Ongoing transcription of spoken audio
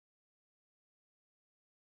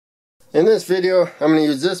In this video, I'm going to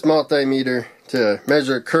use this multimeter to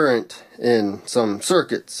measure current in some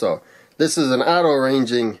circuits. So this is an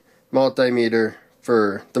auto-ranging multimeter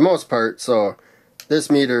for the most part, so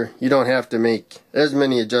this meter you don't have to make as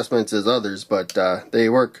many adjustments as others, but they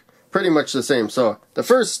work pretty much the same. So the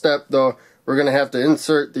first step though, we're going to have to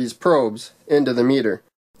insert these probes into the meter.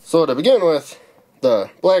 So to begin with, the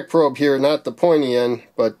black probe here, not the pointy end,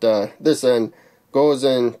 but this end goes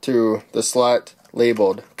into the slot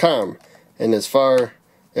labeled COM. And as far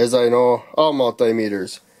as I know, all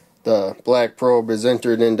multimeters, the black probe is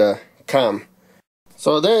entered into COM.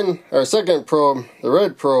 So then our second probe, the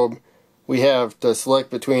red probe, we have to select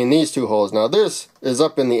between these two holes. Now this is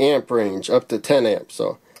up in the amp range, up to 10 amps.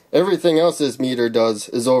 So everything else this meter does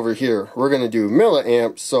is over here. We're going to do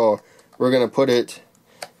milliamps, so we're going to put it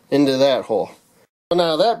into that hole. So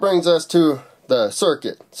now that brings us to the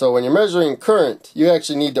circuit. So when you're measuring current, you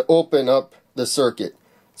actually need to open up the circuit.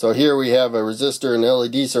 So here we have a resistor and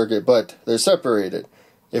LED circuit, but they're separated.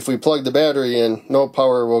 If we plug the battery in, no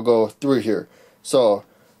power will go through here. So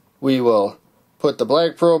we will put the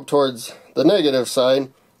black probe towards the negative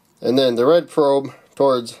side, and then the red probe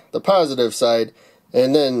towards the positive side,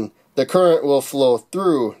 and then the current will flow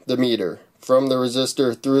through the meter, from the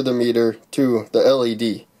resistor through the meter to the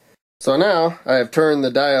LED. So now I have turned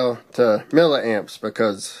the dial to milliamps,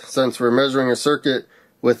 because since we're measuring a circuit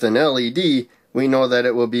with an LED, we know that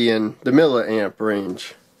it will be in the milliamp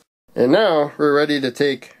range. And now we're ready to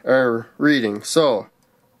take our reading. So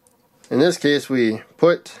in this case, we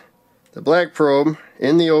put the black probe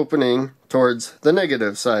in the opening towards the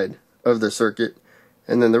negative side of the circuit,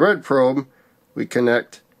 and then the red probe we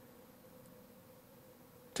connect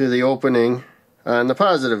to the opening on the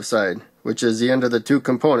positive side, which is the end of the two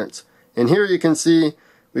components. And here you can see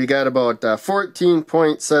we got about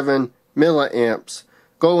 14.7 milliamps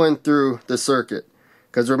going through the circuit,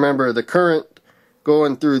 because remember, the current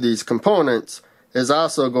going through these components is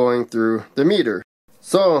also going through the meter.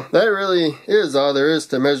 So that really is all there is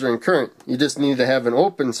to measuring current. You just need to have an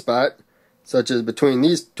open spot, such as between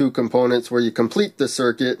these two components, where you complete the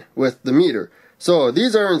circuit with the meter. So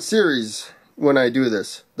these are in series when I do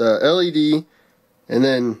this. The LED, and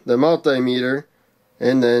then the multimeter,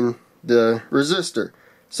 and then the resistor.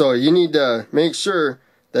 So you need to make sure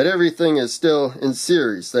that everything is still in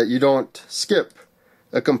series, that you don't skip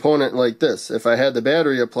a component like this. If I had the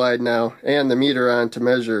battery applied now and the meter on to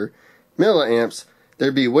measure milliamps,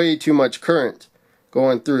 there'd be way too much current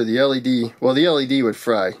going through the LED. Well, the LED would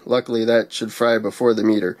fry. Luckily that should fry before the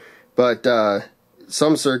meter. But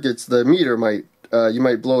some circuits, the meter might, you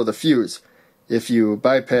might blow the fuse if you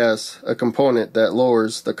bypass a component that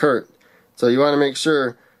lowers the current. So you want to make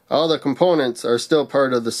sure all the components are still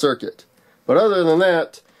part of the circuit. But other than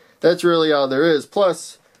that, that's really all there is.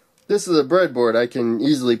 Plus, this is a breadboard. I can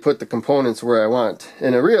easily put the components where I want.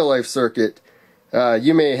 In a real life circuit,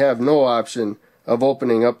 you may have no option of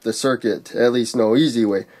opening up the circuit, at least no easy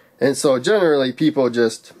way. And so generally people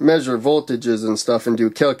just measure voltages and stuff and do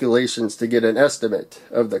calculations to get an estimate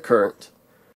of the current.